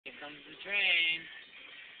comes the train.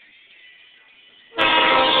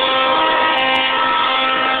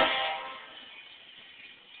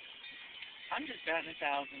 I'm just batting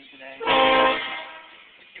 1,000 today.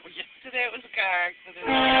 Yesterday it was a car accident.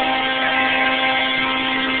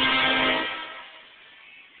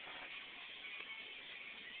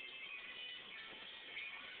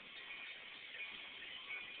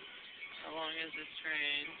 How long is this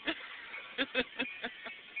train?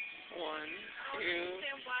 1, 2. I don't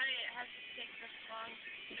understand why it has to take this long.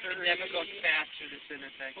 It never goes faster this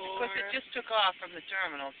intersection. Of course, it just took off from the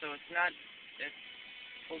terminal, so it's not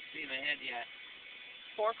full steam ahead yet.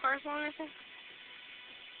 4 cars long, I think.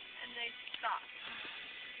 And they stop.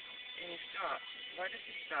 And he stopped. Why does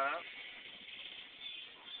he stop?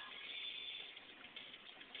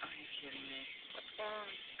 Are you kidding me? What's going on?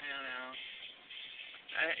 I don't know.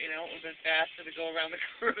 It would have been faster to go around the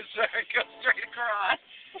cruiser and go straight across.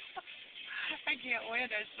 I can't win,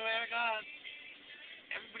 I swear to God.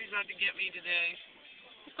 Everybody's out to get me today.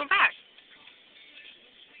 Let's go back.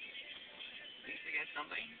 At least I got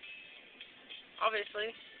something.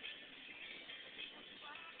 Obviously.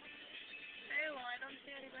 Hey, well, I don't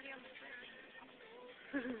see anybody on the train.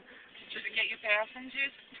 Did you get your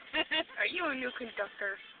passengers? Are you a new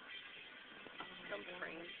conductor? Some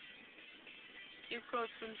train. You've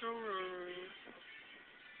got Central Room.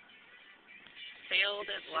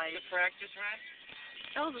 Failed at life. The practice run?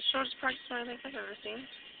 That was the shortest practice run I think I've ever seen.